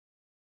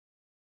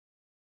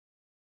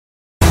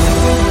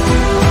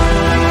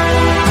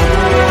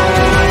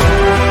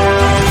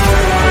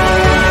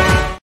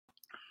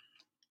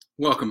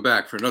Welcome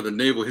back for another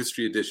Naval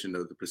History edition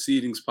of the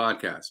Proceedings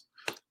podcast,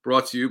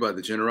 brought to you by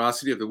the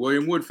generosity of the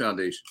William Wood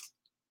Foundation.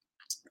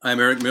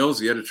 I'm Eric Mills,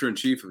 the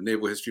editor-in-chief of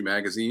Naval History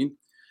magazine,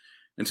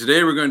 and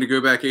today we're going to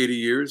go back 80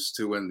 years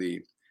to when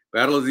the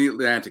Battle of the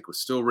Atlantic was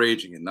still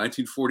raging in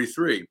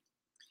 1943.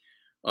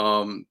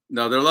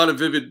 Now, there are a lot of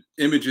vivid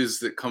images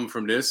that come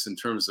from this in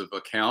terms of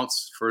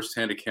accounts,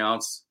 firsthand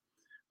accounts.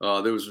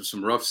 There was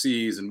some rough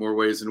seas in more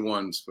ways than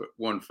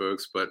one,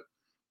 folks, but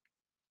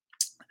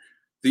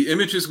the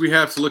images we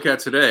have to look at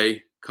today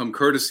come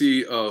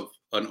courtesy of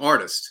an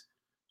artist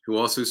who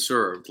also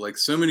served. Like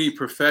so many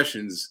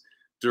professions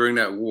during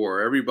that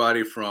war,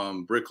 everybody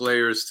from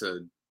bricklayers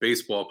to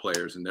baseball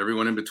players and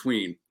everyone in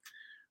between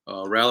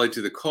rallied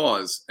to the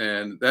cause.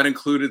 And that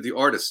included the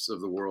artists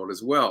of the world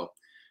as well.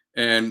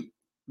 And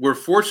we're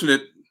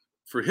fortunate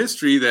for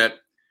history that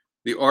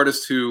the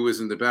artist who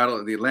was in the Battle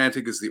of the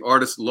Atlantic is the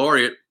artist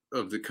laureate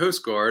of the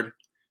Coast Guard.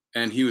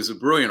 And he was a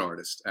brilliant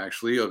artist,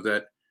 actually, of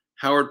that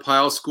Howard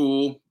Pyle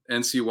School,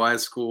 NCY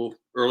school,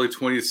 early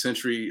 20th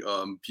century,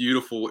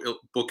 beautiful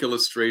book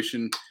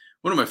illustration,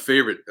 one of my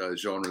favorite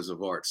genres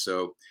of art.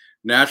 So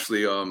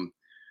naturally,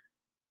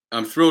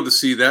 I'm thrilled to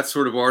see that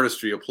sort of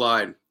artistry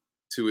applied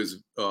to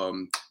his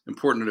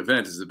important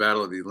event as the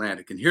Battle of the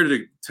Atlantic. And here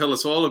to tell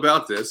us all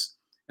about this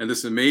and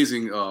this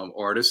amazing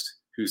artist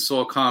who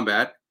saw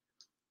combat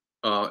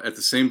at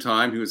the same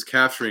time he was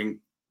capturing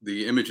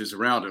the images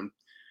around him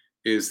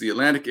is the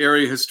Atlantic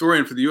Area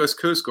Historian for the U.S.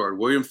 Coast Guard,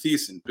 William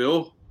Thiessen.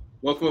 Bill,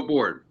 welcome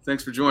aboard.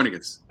 Thanks for joining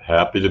us.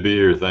 Happy to be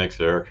here. Thanks,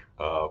 Eric.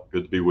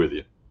 Good to be with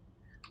you.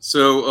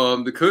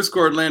 So the Coast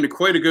Guard landed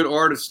quite a good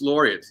artist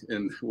laureate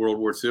in World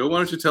War II. Why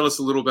don't you tell us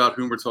a little about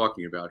whom we're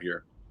talking about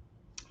here?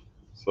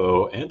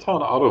 So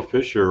Anton Otto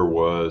Fischer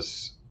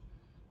was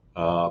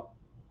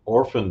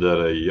orphaned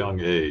at a young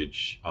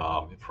age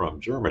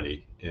from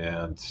Germany,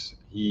 and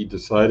he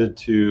decided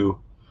to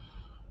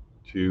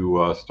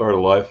start a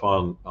life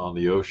on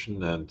the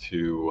ocean, and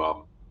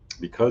to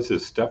because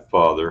his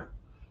stepfather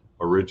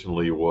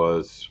originally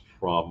was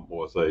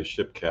a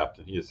ship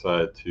captain, he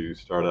decided to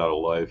start out a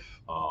life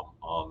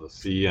on the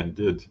sea and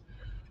did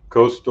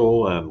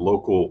coastal and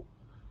local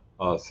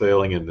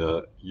sailing in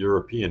the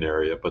European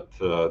area. But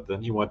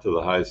then he went to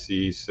the high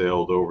seas,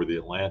 sailed over the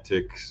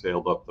Atlantic,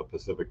 sailed up the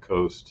Pacific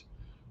coast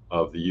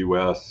of the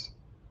U.S.,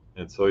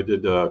 and so he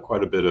did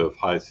quite a bit of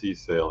high sea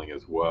sailing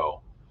as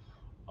well.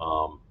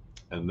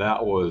 And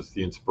that was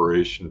the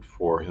inspiration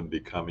for him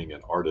becoming an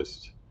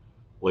artist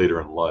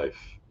later in life.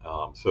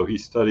 So he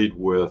studied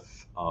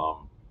with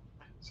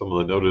some of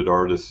the noted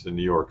artists in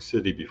New York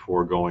City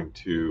before going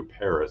to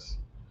Paris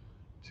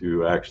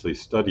to actually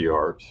study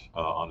art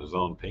on his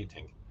own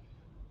painting,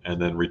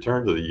 and then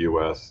returned to the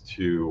U.S.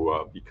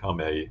 to become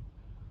a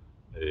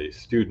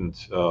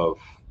student of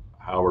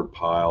Howard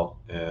Pyle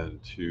and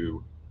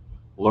to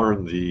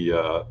learn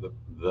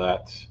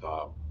that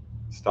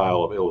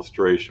style of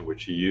illustration,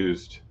 which he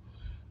used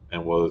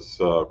and was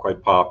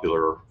quite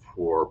popular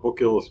for book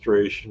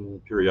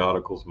illustration,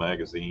 periodicals,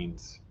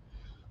 magazines,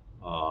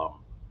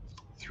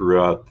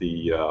 throughout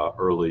the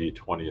early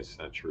 20th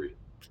century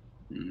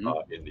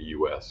in the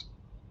U.S.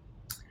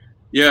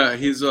 Yeah,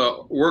 his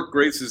work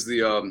graces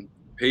the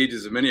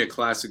pages of many a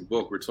classic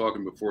book. We're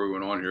talking before we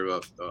went on here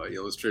about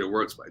illustrated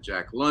works by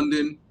Jack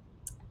London,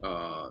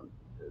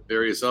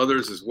 various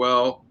others as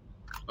well.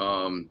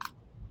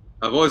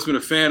 I've always been a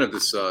fan of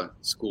this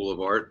school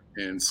of art,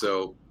 and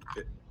so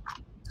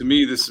to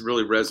me, this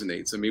really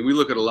resonates. I mean, we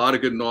look at a lot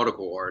of good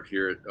nautical art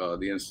here at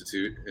the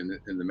Institute and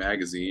in the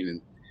magazine,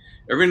 and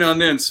every now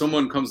and then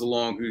someone comes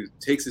along who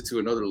takes it to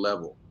another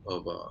level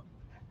of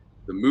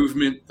the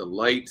movement, the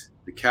light,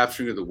 the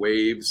capturing of the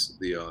waves,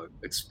 the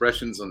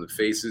expressions on the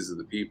faces of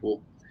the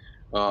people.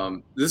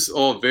 This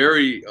all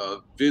very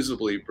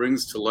visibly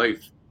brings to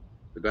life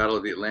the Battle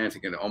of the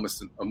Atlantic in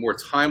almost a more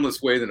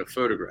timeless way than a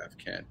photograph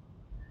can.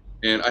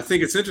 And I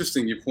think it's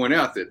interesting you point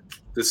out that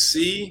the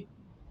sea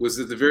was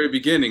at the very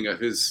beginning of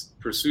his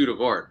pursuit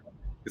of art.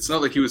 It's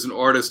not like he was an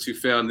artist who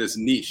found this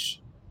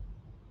niche.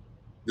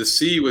 The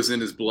sea was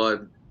in his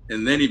blood,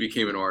 and then he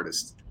became an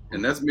artist.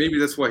 And maybe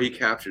that's why he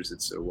captures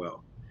it so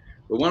well.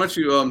 But why don't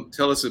you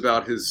tell us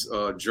about his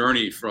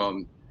journey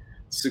from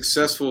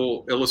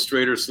successful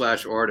illustrator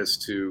 /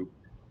 artist to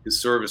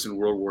his service in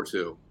World War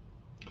II?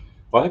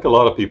 Well, I think a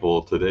lot of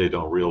people today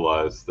don't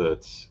realize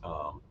that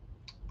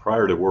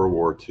prior to World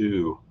War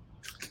II,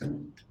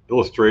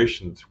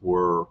 illustrations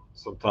were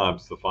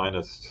sometimes the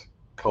finest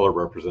color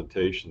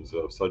representations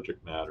of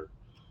subject matter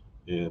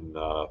in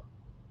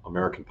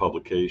American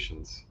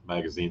publications,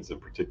 magazines in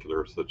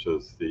particular, such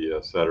as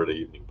the Saturday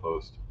Evening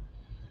Post.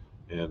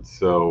 And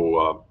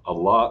so a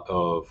lot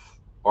of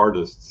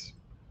artists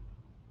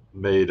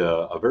made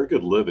a very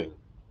good living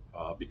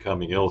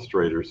becoming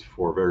illustrators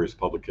for various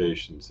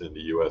publications in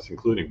the U.S.,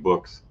 including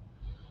books.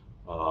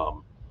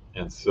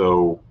 And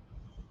so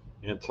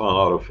Anton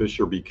Otto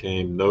Fischer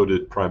became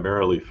noted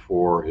primarily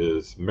for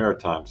his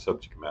maritime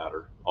subject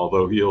matter,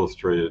 although he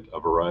illustrated a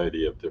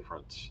variety of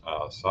different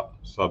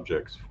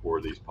subjects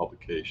for these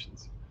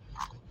publications.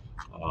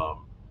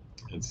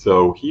 And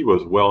so he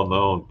was well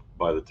known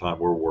by the time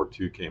World War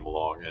II came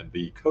along. And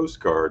the Coast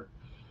Guard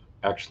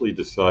actually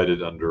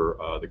decided under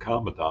the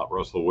Commandant,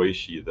 Russell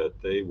Waesche, that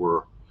they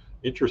were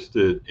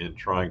interested in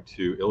trying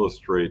to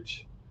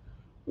illustrate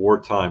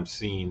wartime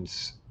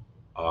scenes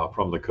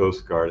from the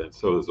Coast Guard. And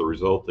so as a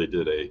result, they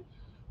did a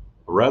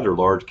rather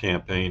large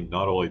campaign,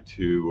 not only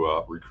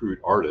to recruit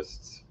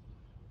artists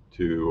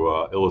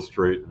to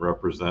illustrate and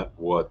represent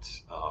what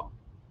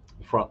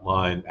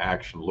frontline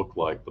action looked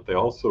like, but they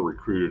also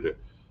recruited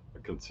a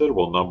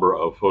considerable number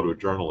of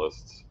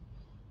photojournalists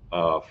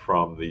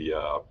from the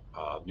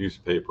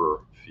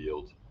newspaper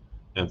field.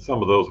 And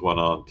some of those went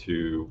on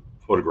to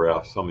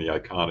photograph some of the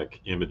iconic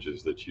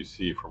images that you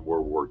see from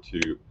World War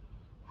II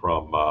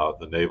from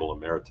the naval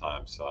and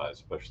maritime side,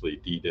 especially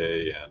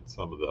D-Day and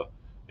some of the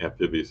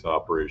amphibious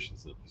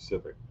operations in the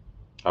Pacific.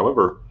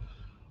 However,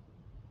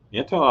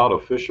 Anton Otto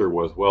Fischer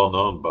was well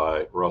known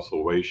by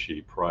Russell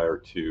Waesche prior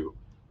to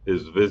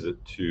his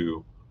visit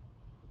to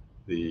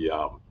the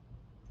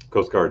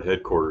Coast Guard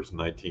headquarters in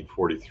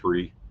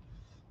 1943.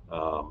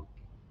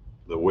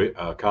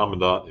 The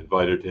Commandant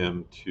invited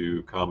him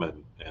to come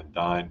and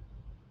dine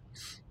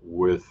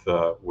with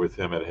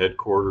him at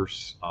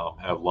headquarters,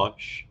 have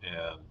lunch,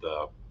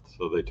 and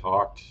so they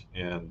talked.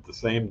 And the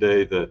same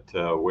day that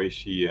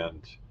Waesche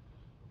and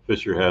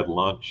Fischer had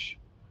lunch,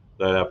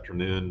 that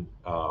afternoon,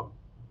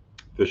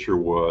 Fischer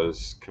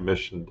was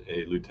commissioned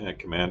a lieutenant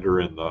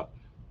commander in the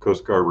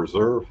Coast Guard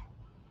Reserve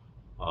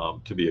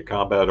to be a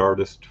combat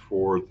artist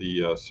for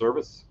the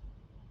service.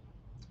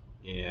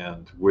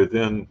 And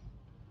within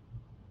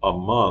a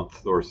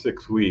month or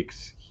 6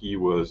 weeks, he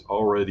was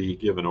already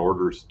given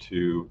orders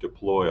to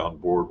deploy on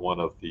board one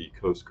of the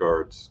Coast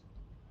Guard's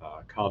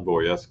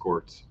convoy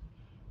escorts,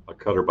 a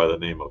cutter by the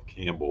name of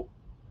Campbell,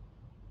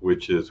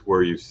 which is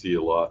where you see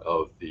a lot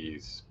of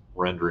these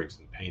renderings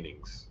and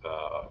paintings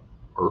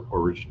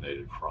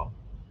originated from.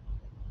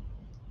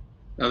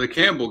 Now, the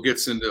Campbell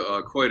gets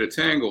into quite a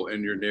tangle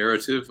in your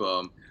narrative.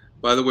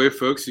 By the way,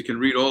 folks, you can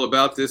read all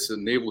about this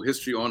in Naval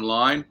History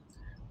Online.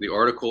 The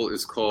article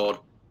is called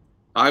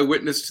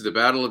Eyewitness to the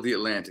Battle of the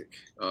Atlantic.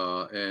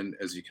 And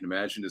as you can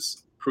imagine,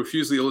 it's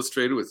profusely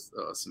illustrated with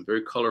some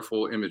very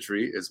colorful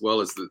imagery, as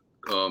well as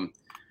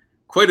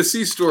quite a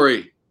sea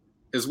story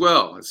as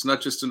well. It's not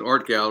just an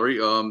art gallery.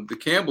 The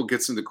Campbell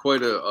gets into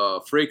quite a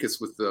fracas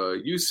with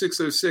the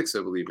U-606,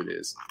 I believe it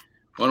is.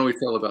 Why don't we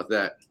tell about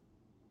that?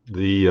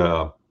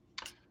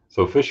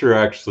 So Fischer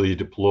actually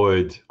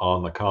deployed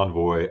on the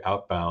convoy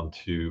outbound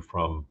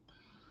from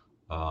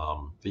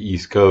the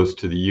East Coast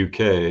to the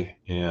UK,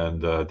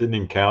 and didn't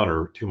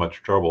encounter too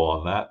much trouble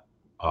on that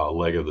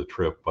leg of the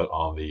trip. But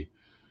on the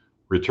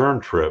return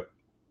trip,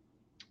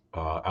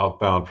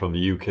 outbound from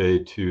the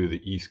UK to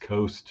the East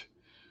Coast,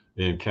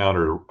 they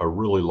encountered a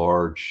really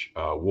large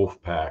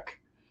wolf pack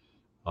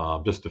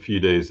just a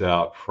few days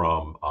out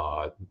from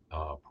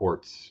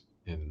ports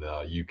in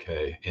the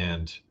UK.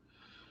 And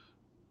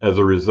as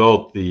a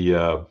result,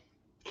 the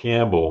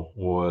Campbell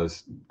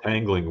was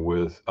tangling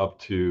with up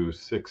to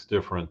 6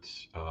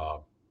 different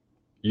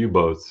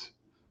U-boats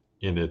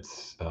in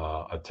its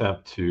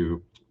attempt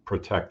to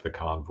protect the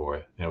convoy.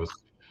 And it was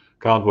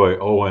convoy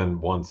ON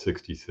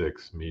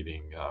 166,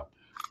 meaning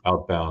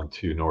outbound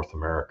to North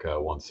America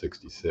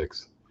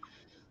 166.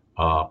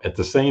 At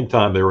the same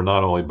time, they were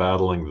not only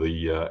battling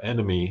the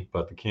enemy,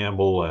 but the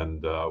Campbell,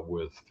 and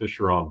with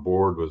Fischer on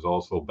board, was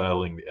also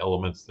battling the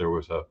elements. There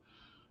was a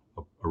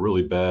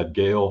really bad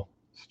gale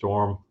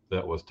storm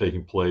that was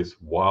taking place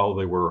while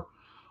they were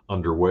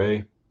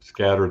underway,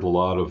 scattered a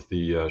lot of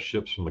the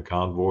ships from the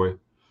convoy.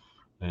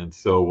 And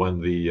so when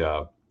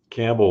the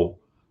Campbell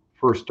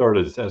first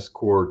started its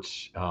escort,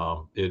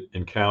 it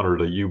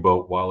encountered a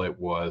U-boat while it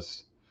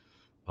was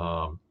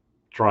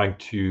trying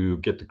to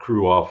get the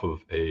crew off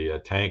of a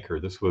tanker.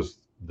 This was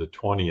the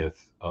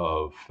 20th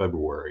of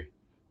February,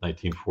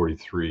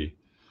 1943.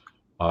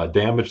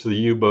 Damaged the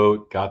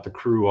U-boat, got the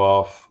crew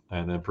off,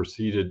 and then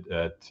proceeded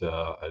at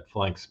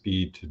flank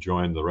speed to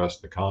join the rest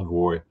of the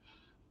convoy.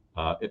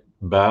 It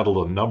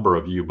battled a number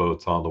of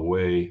U-boats on the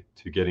way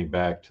to getting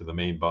back to the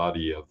main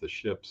body of the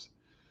ships.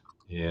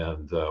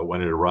 And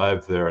when it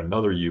arrived there,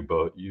 another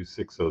U-boat,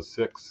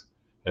 U-606,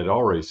 had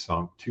already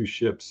sunk 2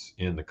 ships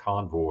in the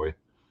convoy,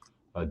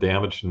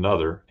 damaged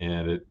another,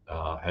 and it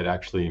had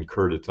actually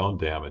incurred its own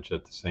damage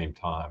at the same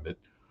time. It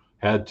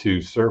had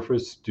to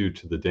surface due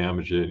to the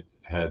damage it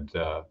had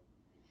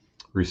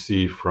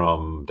received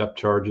from depth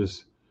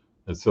charges.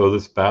 And so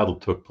this battle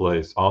took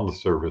place on the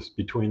surface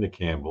between the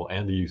Campbell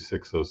and the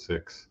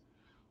U-606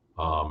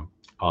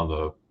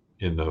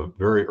 in the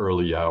very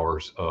early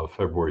hours of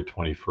February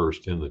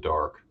 21st in the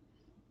dark.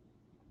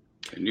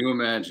 Can you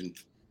imagine?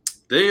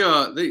 They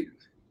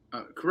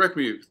correct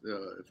me if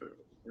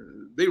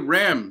they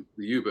ram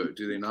the U-boat,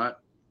 do they not?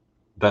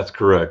 That's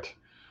correct.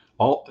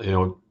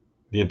 The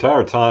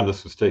entire time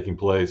this was taking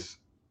place,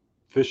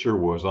 Fischer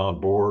was on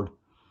board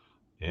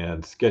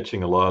and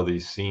sketching a lot of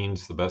these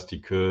scenes the best he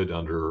could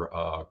under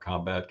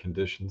combat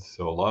conditions.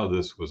 So a lot of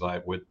this was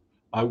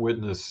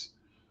eyewitness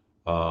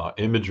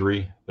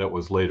imagery that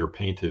was later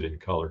painted in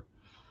color.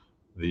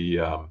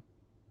 The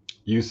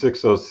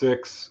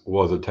U-606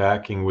 was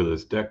attacking with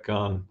his deck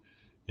gun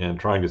and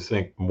trying to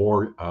sink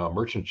more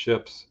merchant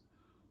ships.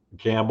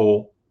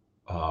 Campbell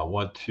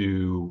went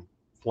to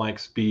flank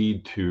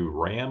speed to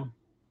ram,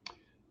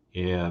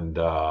 and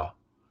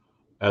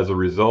as a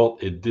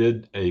result, it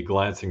did a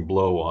glancing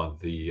blow on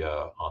the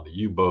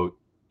U-boat,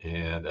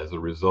 and as a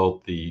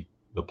result, the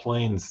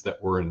planes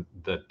that were in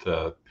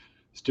that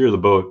steer the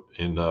boat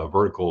in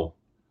vertical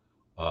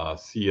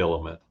sea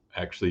element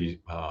actually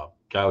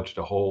gouged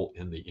a hole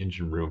in the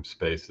engine room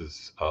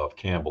spaces of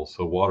Campbell.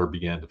 So water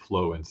began to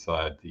flow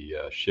inside the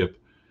ship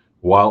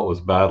while it was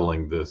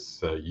battling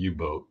this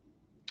U-boat.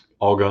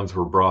 All guns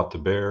were brought to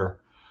bear.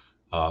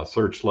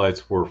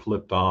 Searchlights were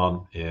flipped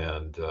on,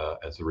 and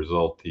as a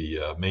result,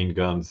 the main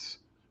guns,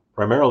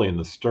 primarily in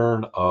the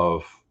stern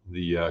of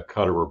the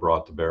cutter, were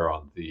brought to bear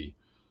on the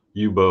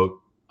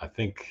U-boat. I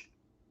think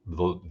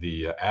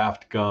the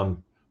aft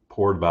gun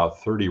poured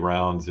about 30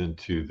 rounds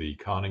into the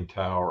conning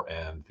tower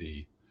and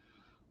the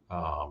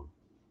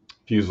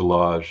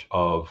fuselage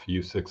of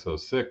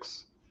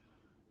U-606,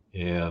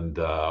 and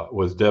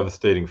was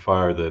devastating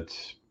fire that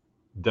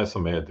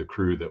decimated the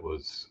crew that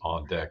was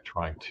on deck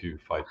trying to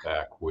fight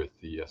back with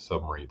the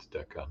submarine's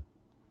deck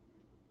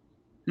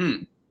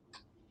gun.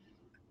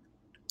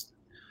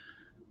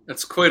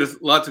 That's quite a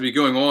lot to be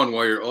going on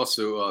while you're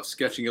also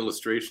sketching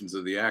illustrations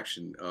of the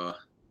action.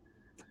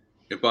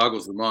 It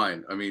boggles the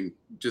mind. I mean,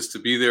 just to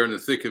be there in the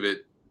thick of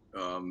it,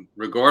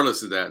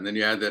 regardless of that, and then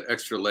you add that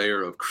extra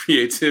layer of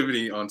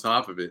creativity on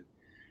top of it.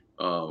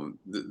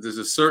 There's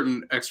a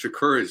certain extra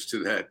courage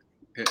to that,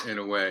 in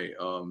a way,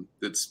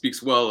 that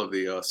speaks well of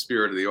the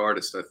spirit of the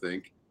artist, I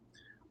think.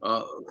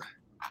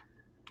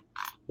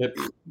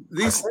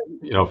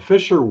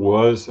 Fischer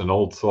was an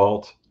old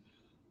salt.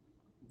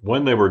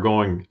 When they were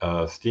going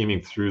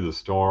steaming through the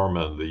storm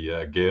and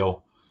the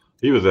gale,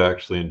 he was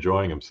actually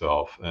enjoying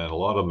himself, and a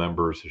lot of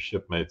members, his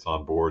shipmates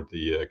on board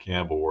the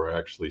Campbell, were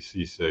actually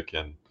seasick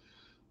and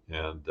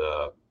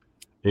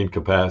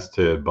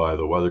incapacitated by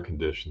the weather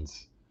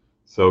conditions.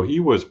 So he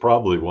was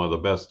probably one of the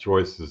best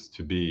choices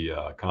to be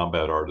a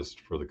combat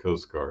artist for the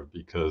Coast Guard,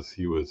 because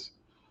he was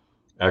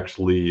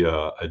actually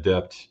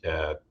adept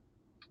at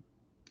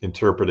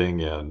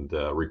interpreting and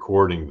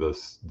recording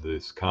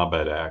this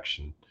combat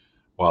action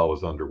while it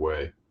was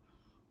underway.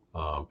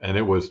 And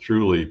it was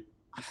truly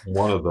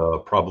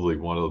probably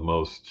one of the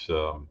most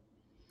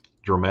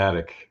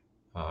dramatic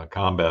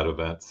combat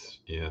events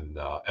in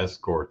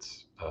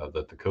escorts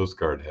that the Coast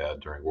Guard had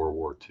during World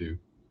War II.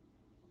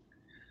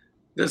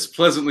 That's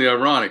pleasantly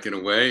ironic in a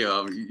way.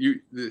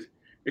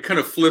 It kind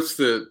of flips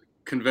the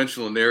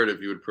conventional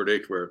narrative you would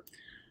predict, where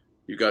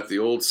you got the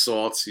old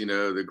salts,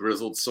 the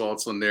grizzled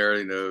salts on there,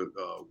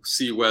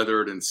 sea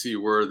weathered and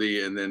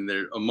seaworthy, and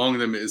then among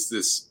them is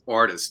this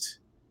artist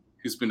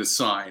who's been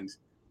assigned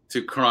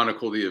to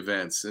chronicle the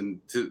events,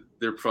 and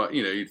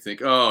you'd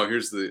think, oh,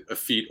 here's the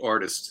effete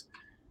artist,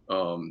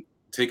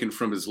 taken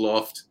from his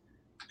loft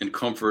and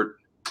comfort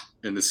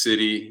in the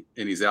city,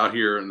 and he's out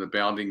here in the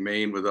bounding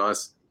main with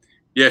us.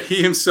 Yet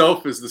he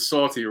himself is the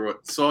saltier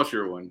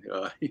one.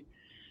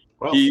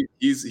 He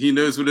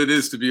knows what it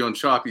is to be on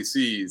choppy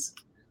seas.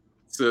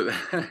 So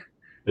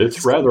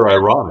it's rather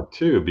ironic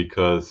too,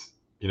 because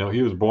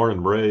he was born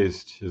and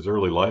raised. His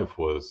early life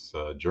was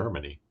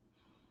Germany,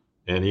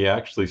 and he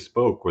actually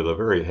spoke with a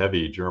very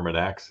heavy German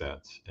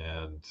accent.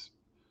 And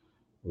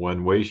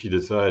when Weishi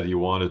decided he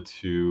wanted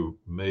to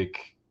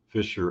make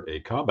Fischer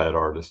a combat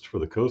artist for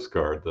the Coast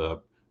Guard,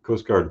 the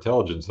Coast Guard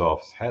Intelligence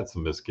Office had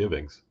some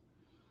misgivings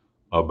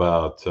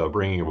about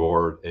bringing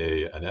aboard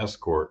an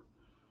escort,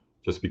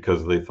 just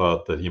because they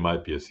thought that he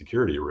might be a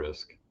security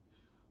risk.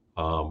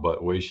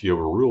 But Weishi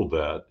overruled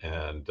that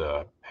and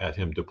had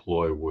him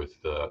deploy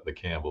with the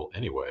Campbell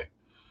anyway.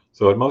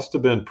 So it must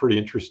have been pretty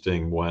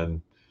interesting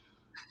when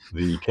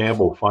the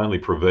Campbell finally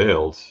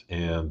prevailed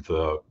and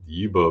the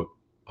U-boat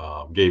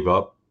gave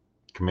up.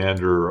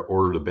 Commander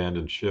ordered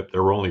abandoned ship.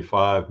 There were only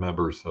 5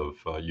 members of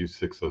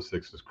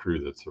U-606's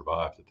crew that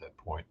survived at that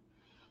point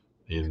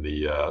in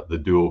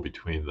the duel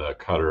between the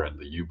cutter and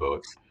the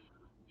U-boat.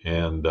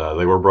 And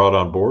they were brought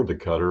on board the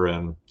cutter,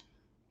 and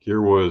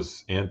here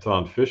was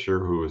Anton Fischer,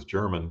 who was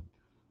German,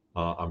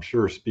 I'm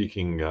sure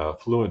speaking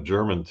fluent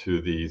German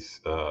to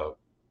these POWs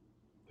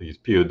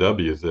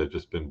that had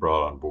just been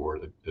brought on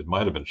board. It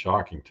might have been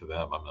shocking to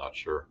them, I'm not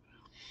sure.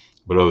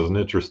 But it was an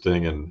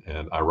interesting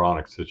and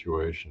ironic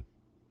situation.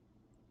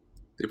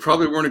 They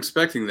probably weren't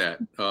expecting that.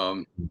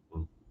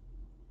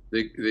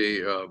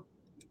 They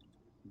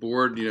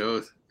bored,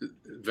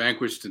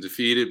 vanquished and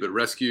defeated, but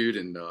rescued,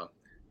 and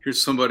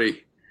here's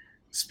somebody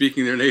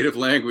speaking their native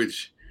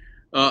language.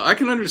 I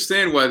can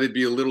understand why they'd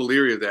be a little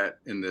leery of that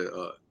in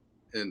the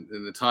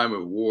time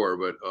of war,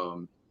 but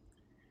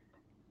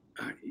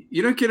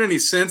you don't get any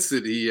sense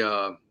that he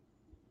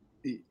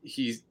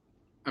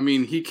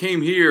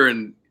came here,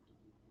 and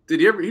he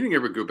didn't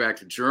ever go back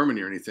to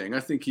Germany or anything. I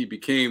think he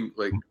became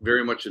like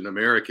very much an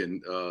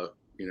American,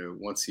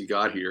 once he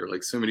got here,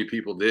 like so many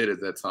people did at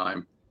that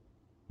time.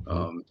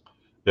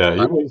 Yeah,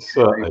 he was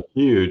a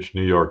huge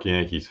New York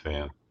Yankees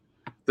fan.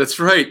 That's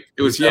right.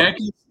 It was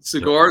Yankees,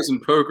 cigars,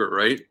 and poker,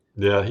 right?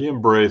 Yeah, he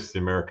embraced the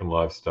American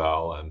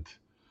lifestyle, and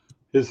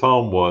his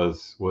home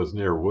was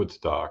near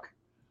Woodstock,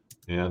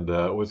 and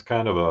it was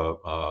kind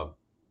of a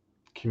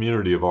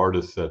community of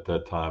artists at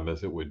that time,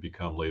 as it would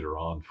become later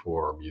on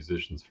for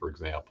musicians, for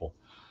example.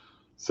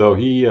 So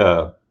he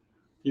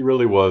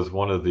really was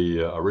one of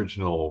the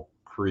original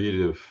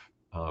creative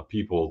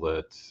people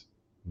that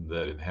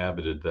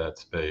inhabited that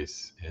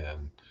space,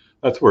 and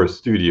that's where his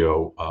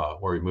studio,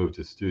 where he moved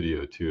his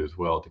studio to as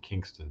well, to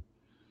Kingston.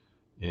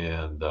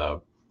 And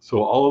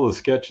so all of the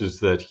sketches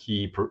that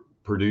he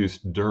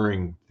produced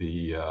during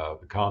the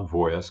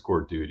convoy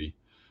escort duty,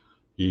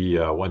 he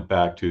went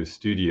back to his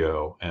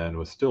studio and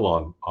was still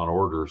on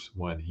orders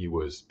when he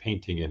was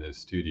painting in his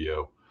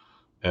studio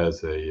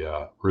as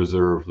a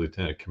reserve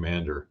lieutenant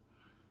commander.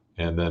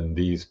 And then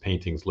these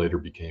paintings later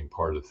became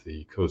part of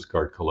the Coast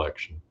Guard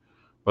collection.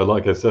 But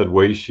like I said,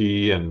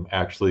 Weishi and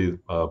actually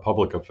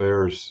public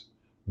affairs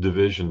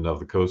division of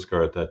the Coast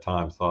Guard at that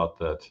time thought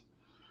that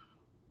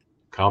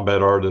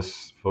combat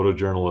artists,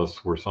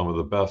 photojournalists were some of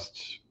the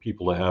best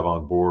people to have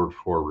on board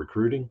for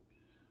recruiting,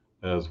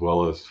 as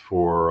well as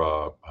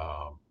for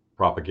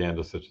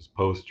propaganda such as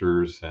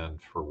posters and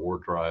for war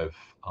drive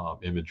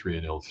imagery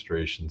and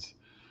illustrations.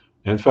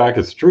 And in fact,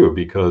 it's true,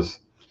 because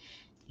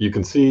you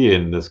can see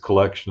in this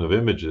collection of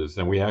images,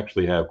 and we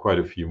actually have quite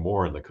a few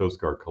more in the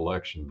Coast Guard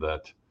collection,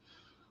 that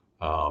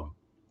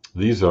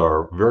these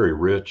are very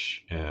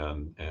rich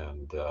and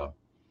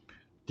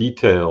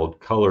detailed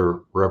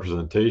color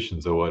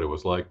representations of what it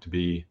was like to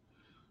be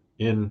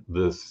in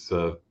this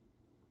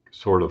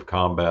sort of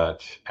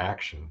combat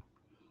action.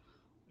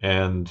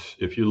 And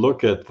if you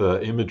look at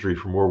the imagery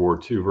from World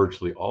War II,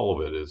 virtually all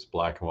of it is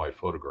black and white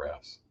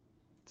photographs.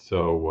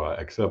 So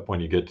except when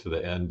you get to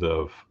the end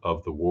of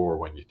the war,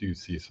 when you do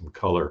see some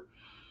color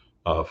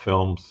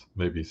films,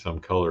 maybe some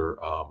color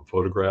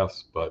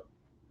photographs, but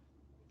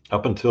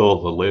up until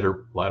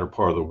the latter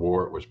part of the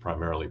war, it was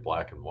primarily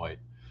black and white.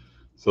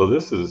 So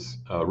this is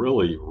a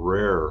really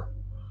rare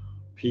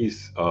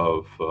piece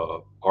of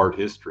art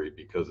history,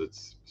 because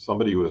it's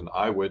somebody who was an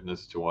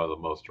eyewitness to one of the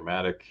most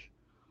dramatic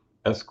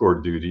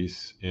escort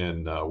duties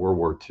in World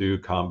War II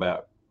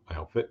combat.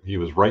 He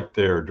was right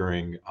there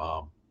during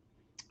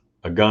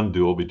a gun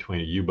duel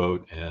between a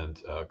U-boat and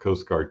a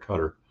Coast Guard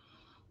cutter,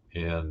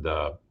 and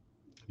the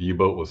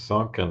U-boat was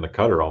sunk and the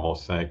cutter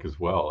almost sank as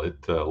well.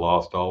 It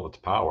lost all of its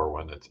power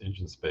when its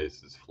engine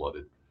space is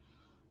flooded.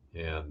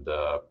 And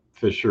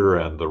Fischer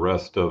and the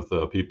rest of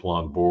the people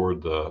on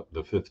board,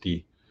 the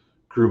 50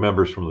 crew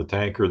members from the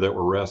tanker that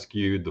were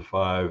rescued, the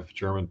 5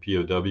 German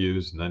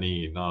POWs, and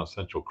any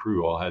non-essential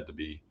crew, all had to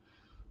be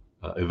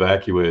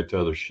evacuated to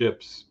other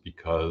ships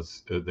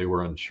because they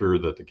were unsure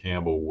that the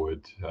Campbell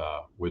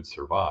would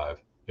survive.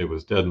 It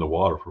was dead in the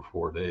water for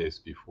 4 days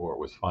before it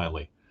was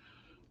finally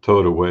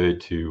towed away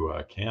to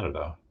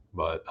Canada.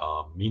 But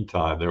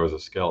meantime, there was a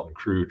skeleton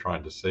crew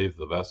trying to save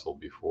the vessel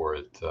before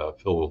it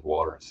filled with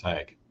water and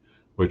sank,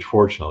 which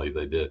fortunately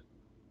they did.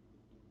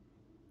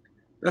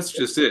 That's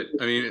just it.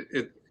 I mean,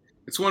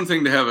 it's one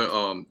thing to have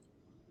a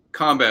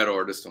combat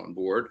artist on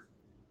board,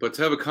 but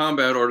to have a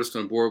combat artist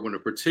on board when a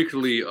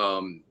particularly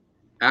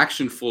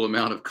actionful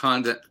amount of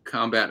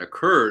combat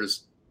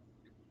occurs,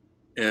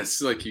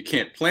 it's like you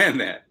can't plan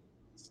that.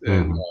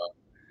 And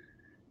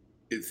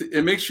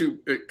it makes you,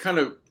 it kind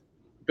of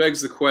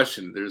begs the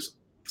question. There's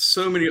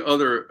so many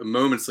other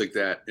moments like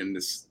that in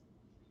this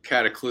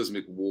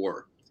cataclysmic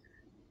war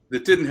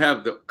that didn't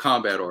have the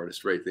combat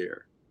artist right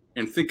there.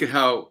 And think of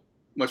how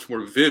much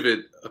more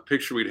vivid a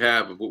picture we'd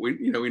have of what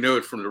we know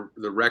it from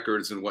the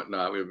records and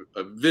whatnot. We have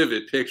a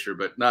vivid picture,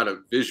 but not a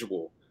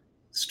visual,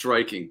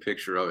 striking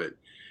picture of it.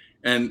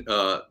 And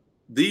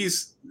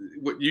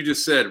what you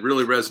just said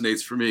really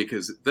resonates for me,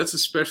 because that's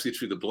especially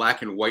true, the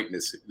black and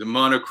whiteness, the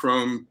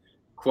monochrome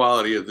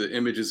quality of the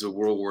images of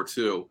World War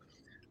II.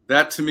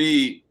 That, to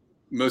me,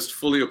 most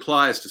fully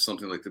applies to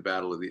something like the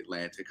Battle of the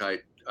Atlantic. I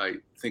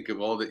think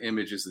of all the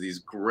images of these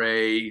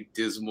gray,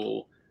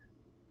 dismal,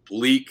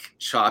 bleak,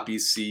 choppy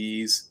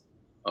seas,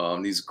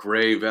 these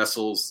gray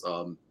vessels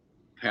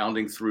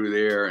pounding through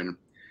there. And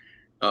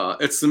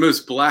it's the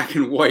most black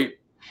and white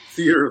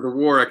theater of the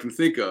war I can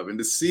think of. And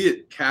to see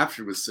it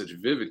captured with such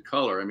vivid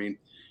color, I mean,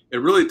 it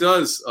really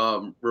does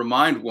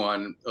remind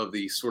one of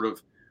the sort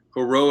of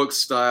heroic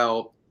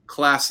style,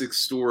 classic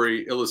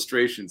story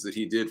illustrations that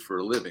he did for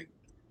a living.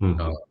 And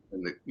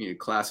the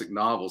classic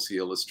novels he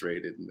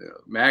illustrated and the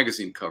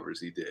magazine covers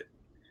he did.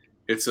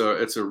 It's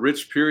a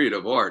rich period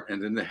of art,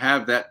 and then to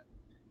have that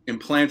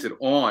implanted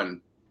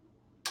on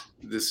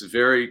this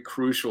very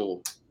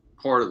crucial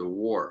part of the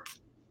war,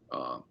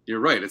 you're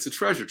right. It's a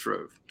treasure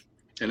trove,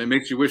 and it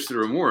makes you wish there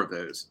were more of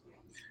those.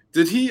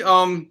 Did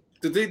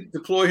they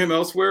deploy him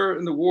elsewhere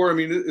in the war? I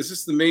mean, is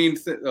this the main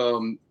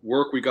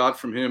work we got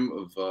from him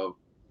of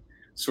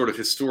sort of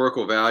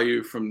historical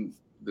value from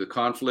the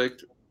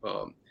conflict?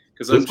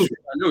 Because I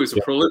know he's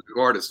a prolific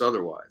artist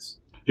otherwise.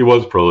 He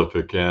was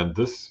prolific, and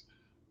this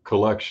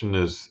collection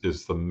is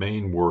the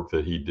main work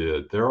that he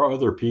did. There are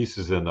other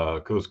pieces in the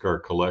Coast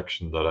Guard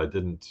collection that I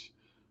didn't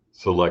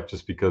select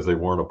just because they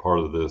weren't a part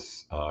of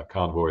this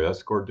convoy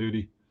escort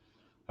duty.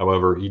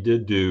 However, he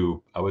did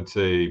do, I would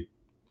say,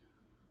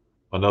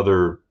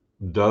 another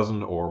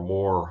dozen or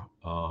more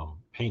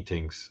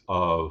paintings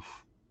of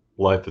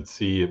life at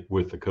sea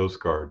with the Coast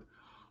Guard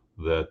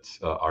that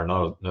are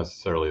not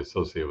necessarily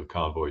associated with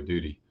convoy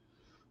duty.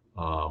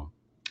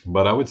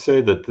 But I would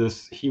say that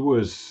he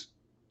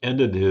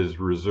ended his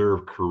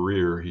reserve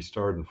career. He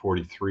started in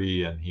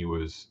 43 and he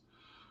was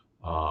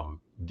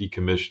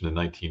decommissioned in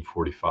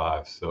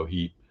 1945. So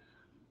he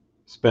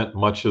spent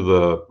much of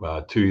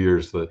the 2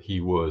 years that he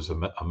was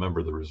a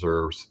member of the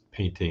reserves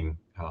painting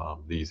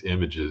these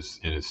images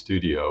in his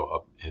studio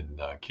up in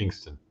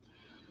Kingston.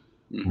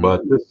 Mm-hmm.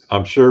 But this,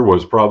 I'm sure,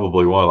 was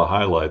probably one of the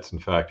highlights. In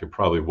fact, it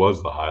probably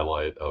was the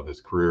highlight of his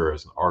career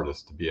as an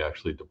artist, to be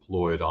actually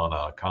deployed on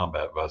a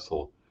combat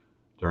vessel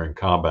during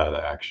combat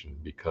action,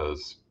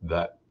 because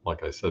that,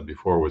 like I said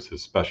before, was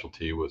his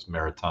specialty, was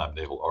maritime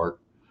naval art.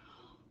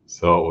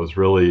 So it was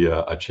really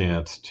a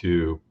chance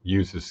to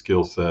use his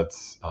skill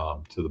sets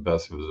to the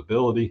best of his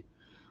ability.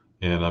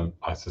 And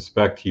I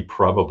suspect he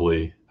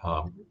probably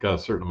got a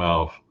certain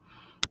amount of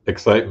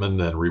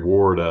excitement and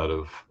reward out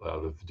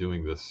of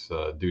doing this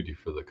duty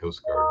for the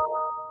Coast Guard.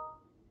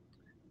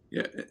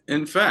 Yeah,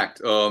 in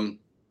fact, now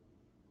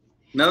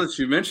that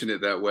you mention it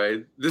that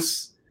way,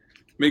 this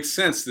makes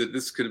sense that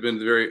this could have been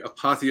the very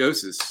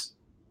apotheosis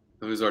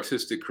of his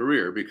artistic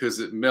career, because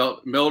it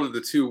melded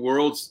the two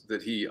worlds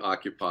that he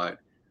occupied,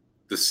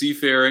 the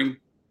seafaring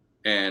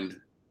and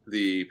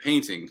the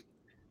painting,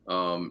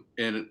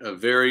 in a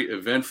very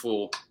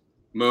eventful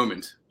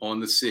moment on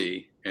the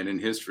sea and in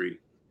history.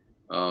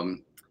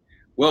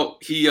 Well,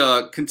 he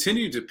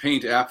continued to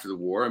paint after the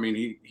war. I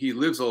mean, he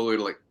lives all the way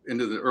to like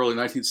into the early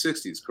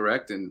 1960s,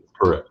 correct? And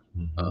correct.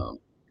 Mm-hmm.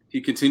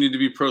 He continued to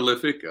be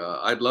prolific.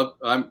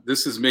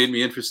 This has made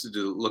me interested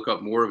to look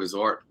up more of his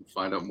art and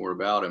find out more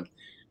about him.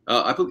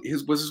 I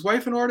believe was his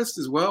wife an artist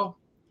as well?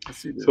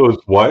 So his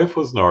wife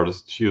was an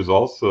artist. She was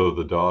also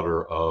the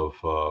daughter of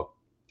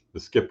the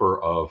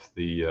skipper of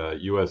the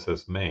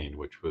USS Maine,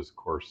 which was, of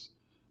course,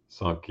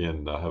 sunk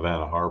in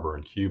Havana Harbor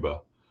in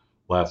Cuba.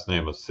 Last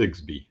name was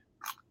Sigsbee.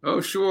 Oh,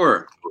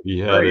 sure. He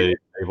had a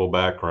naval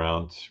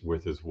background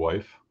with his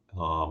wife.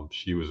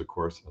 She was, of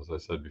course, as I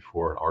said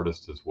before, an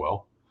artist as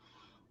well.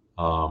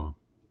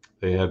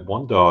 They had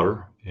one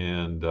daughter,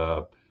 and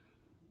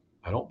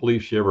I don't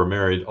believe she ever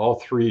married. All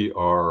three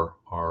are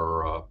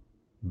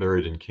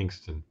buried in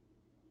Kingston,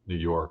 New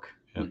York,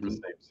 at the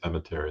same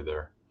cemetery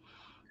there.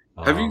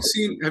 Have you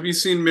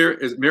seen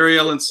Mary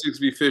Ellen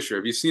Sigsbee Fisher?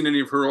 Have you seen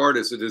any of her art?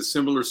 Is it a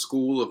similar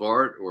school of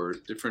art or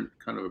different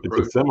kind of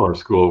approach? It's a similar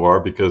school of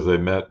art because they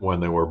met when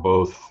they were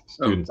both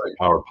students at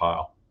Howard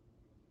Pyle.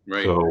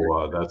 Right.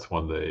 So that's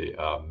when they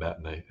met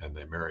and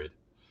they married.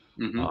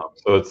 Mm-hmm.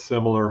 So it's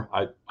similar.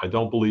 I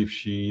don't believe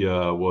she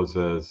was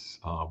as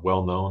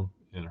well known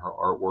in her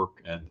artwork,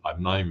 and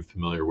I'm not even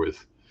familiar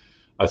with.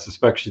 I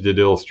suspect she did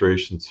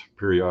illustrations for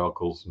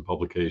periodicals and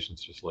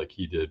publications just like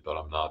he did, but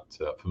I'm not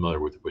familiar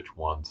with which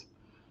ones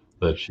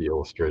that she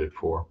illustrated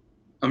for.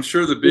 I'm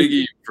sure the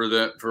biggie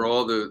for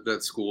all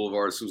that school of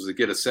arts was to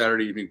get a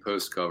Saturday Evening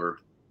Post cover.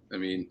 I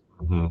mean,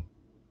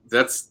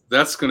 that's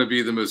going to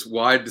be the most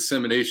wide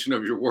dissemination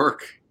of your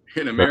work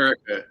in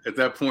America at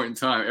that point in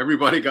time.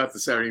 Everybody got the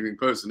Saturday Evening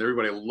Post, and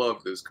everybody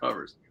loved those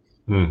covers.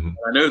 Mm-hmm.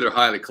 I know they're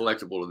highly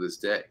collectible to this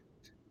day.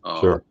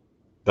 Sure,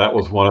 that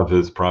was one of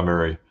his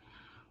primary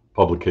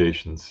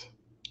publications.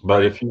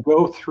 But if you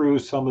go through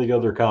some of the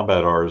other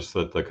combat artists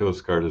that the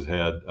Coast Guard has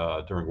had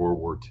during World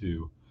War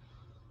II,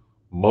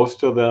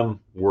 most of them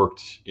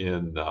worked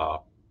in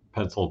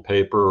pencil and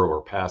paper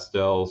or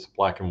pastels,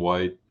 black and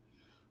white,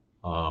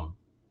 and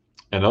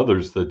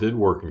others that did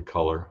work in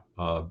color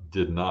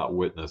did not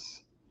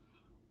witness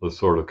the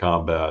sort of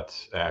combat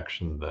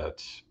action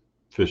that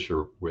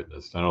Fischer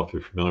witnessed. I don't know if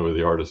you're familiar with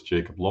the artist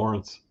Jacob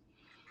Lawrence,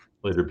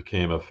 later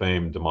became a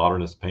famed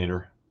modernist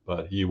painter,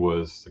 but he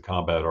was the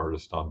combat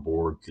artist on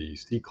board the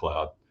Sea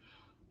Cloud.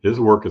 His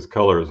work is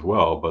color as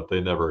well, but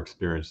they never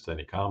experienced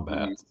any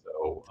combat,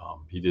 so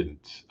he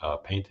didn't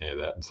paint any of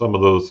that. And some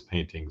of those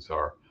paintings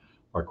are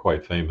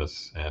quite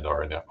famous and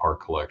are in our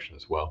collection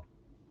as well.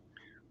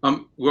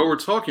 While we're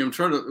talking,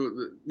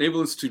 the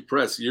Naval Institute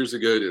Press years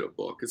ago did a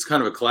book. It's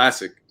kind of a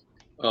classic,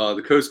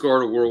 The Coast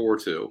Guard of World War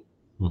II.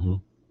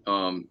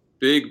 Mm-hmm.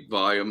 Big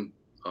volume,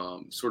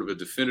 sort of a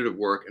definitive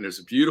work, and there's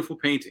a beautiful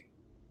painting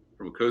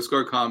from a Coast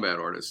Guard combat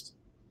artist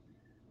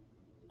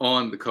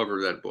on the cover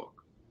of that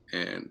book.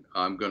 And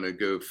I'm going to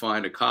go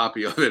find a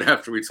copy of it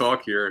after we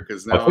talk here,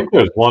 because now I think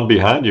there's one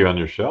behind you on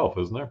your shelf,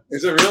 isn't there?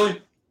 Is it really?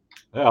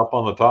 Yeah, up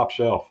on the top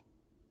shelf.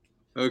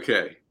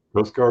 Okay.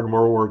 Coast Guard in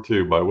World War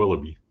II by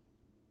Willoughby.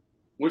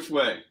 Which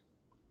way?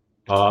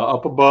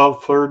 Up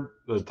above,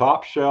 the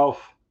top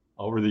shelf,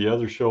 over the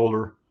other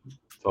shoulder.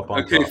 Up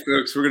on okay, top.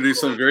 Folks, we're going to do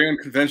something very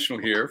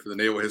unconventional here for the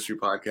Naval History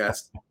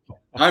Podcast.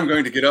 I'm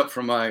going to get up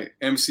from my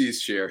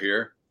MC's chair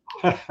here.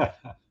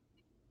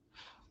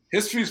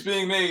 History's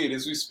being made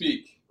as we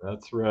speak.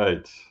 That's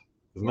right.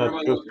 Isn't that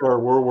Coast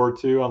Guard World War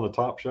II on the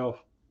top shelf?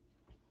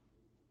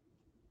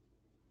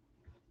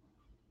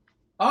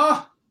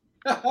 Ah!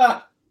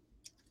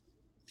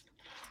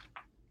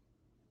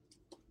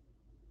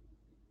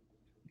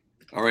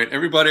 All right,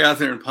 everybody out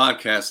there in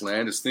podcast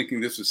land is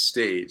thinking this was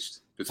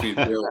staged between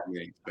Bill and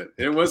me, but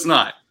it was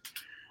not.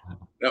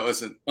 That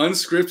was an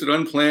unscripted,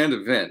 unplanned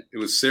event. It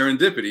was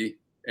serendipity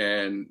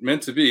and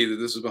meant to be that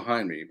this was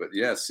behind me. But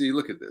yeah, see,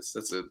 look at this.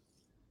 That's a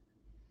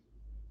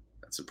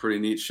pretty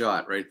neat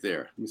shot right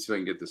there. Let me see if I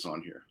can get this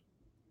on here.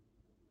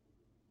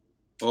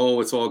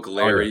 Oh, it's all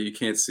glary. You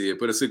can't see it,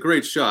 but it's a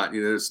great shot.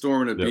 You know,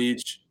 storming a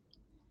beach,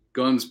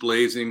 guns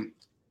blazing.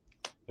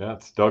 Yeah,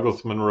 it's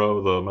Douglas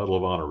Monroe, the Medal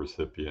of Honor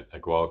recipient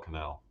at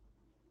Guadalcanal.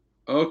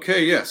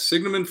 Okay, yes.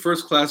 Signalman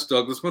First Class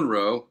Douglas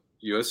Monroe,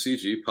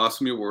 USCG,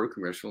 possibly awarded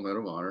Congressional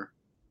Medal of Honor.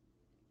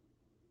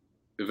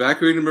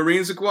 Evacuated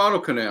Marines at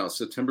Guadalcanal,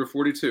 September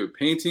 42.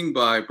 Painting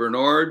by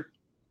Bernard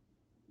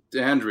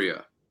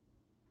D'Andrea.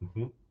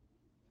 Mm-hmm.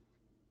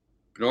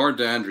 Bernard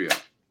D'Andrea.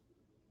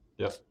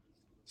 Yep.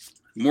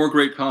 More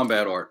great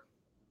combat art.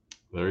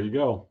 There you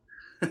go.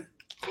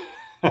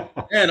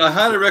 And I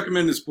highly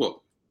recommend this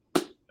book.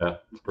 Yeah,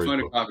 it's a great Find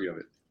book. a copy of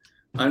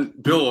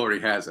it. Bill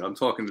already has it. I'm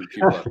talking to the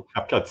people.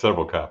 I've got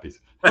several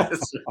copies.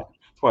 That's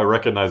why I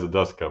recognize the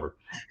dust cover.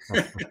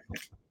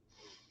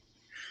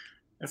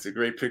 That's a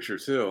great picture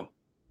too.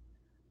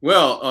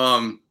 Well,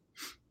 I'm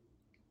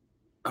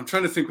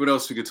trying to think what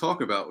else we could talk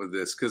about with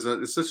this because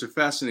it's such a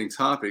fascinating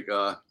topic.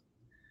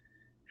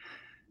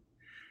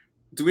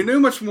 Do we know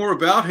much more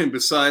about him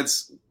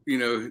besides, you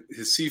know,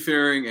 his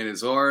seafaring and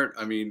his art?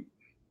 I mean,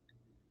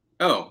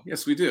 oh,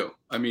 yes, we do.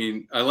 I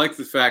mean, I like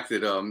the fact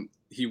that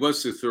he was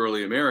so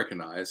thoroughly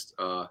Americanized.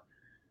 Mm-hmm.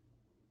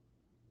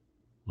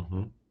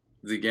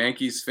 The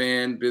Yankees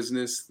fan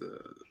business, the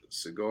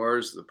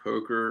cigars, the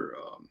poker.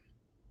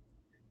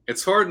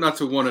 It's hard not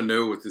to want to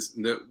know what this.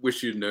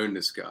 Wish you'd known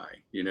this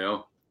guy. You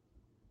know,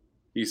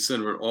 he's sort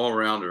of an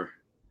all-rounder.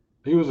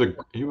 He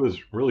was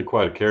really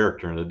quite a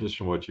character. In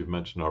addition to what you've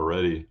mentioned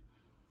already,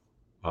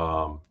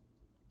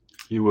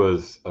 he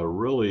was a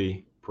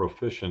really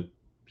proficient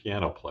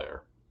piano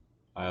player.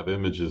 I have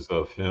images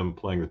of him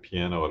playing the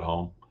piano at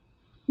home.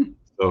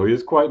 So he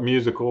was quite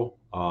musical.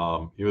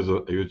 He was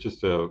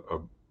just a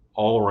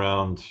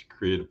all-around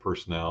creative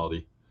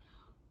personality.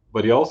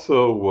 But he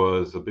also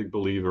was a big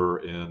believer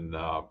in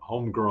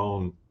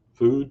homegrown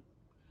food.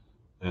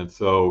 And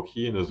so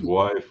he and his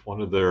wife,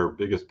 one of their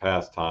biggest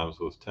pastimes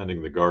was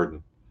tending the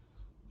garden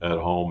at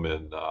home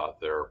in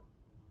their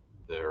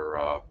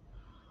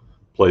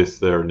place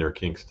there near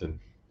Kingston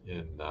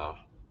in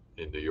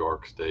New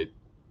York State.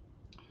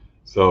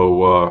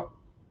 So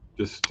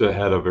just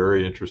had a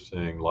very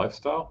interesting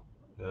lifestyle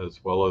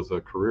as well as a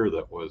career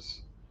that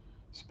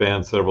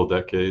spanned several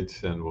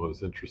decades and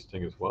was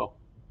interesting as well.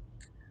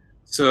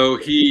 So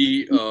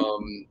he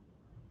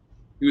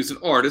was an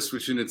artist,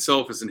 which in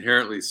itself is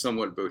inherently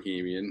somewhat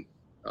bohemian.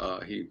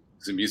 He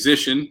was a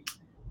musician.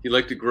 He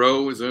liked to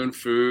grow his own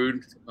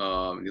food.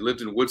 He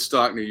lived in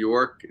Woodstock, New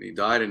York, and he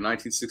died in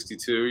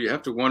 1962. You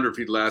have to wonder if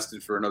he'd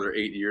lasted for another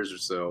 8 years or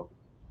so,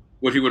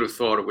 what he would have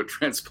thought of what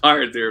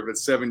transpired there. But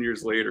 7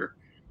 years later,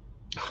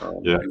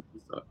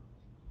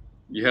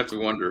 you have to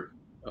wonder.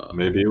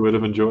 Maybe he would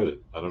have enjoyed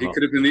it. I don't know. He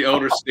could have been the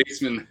elder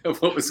statesman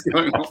of what was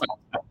going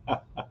on.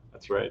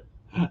 That's right.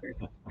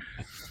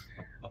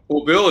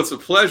 Well, Bill, it's a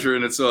pleasure,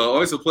 and it's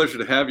always a pleasure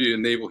to have you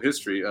in naval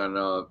history. And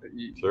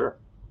sure.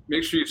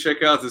 Make sure you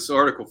check out this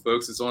article,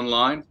 folks. It's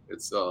online.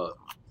 It's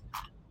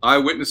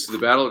Eyewitness to the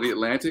Battle of the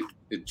Atlantic.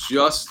 It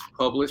just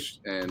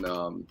published,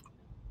 and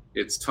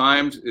it's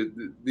timed.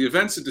 The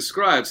events it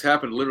describes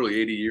happened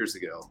literally 80 years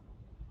ago,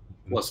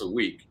 plus a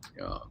week.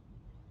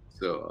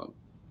 So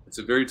it's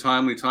a very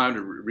timely time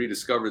to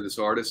rediscover this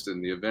artist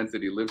and the event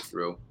that he lived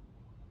through.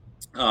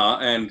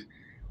 And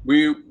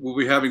we will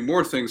be having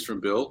more things from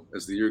Bill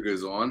as the year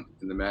goes on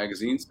in the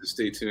magazines. So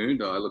stay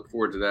tuned. I look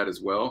forward to that as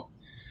well.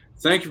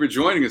 Thank you for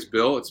joining us,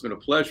 Bill. It's been a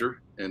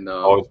pleasure. And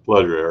always a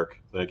pleasure,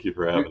 Eric. Thank you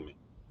for having me.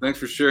 Thanks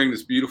for sharing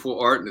this beautiful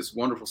art and this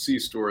wonderful sea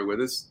story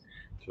with us.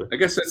 Sure. I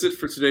guess that's it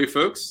for today,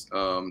 folks.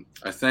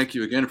 I thank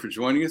you again for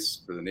joining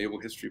us for the Naval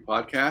History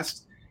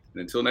Podcast.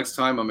 And until next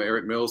time, I'm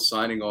Eric Mills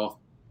signing off.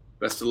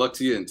 Best of luck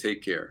to you and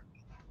take care.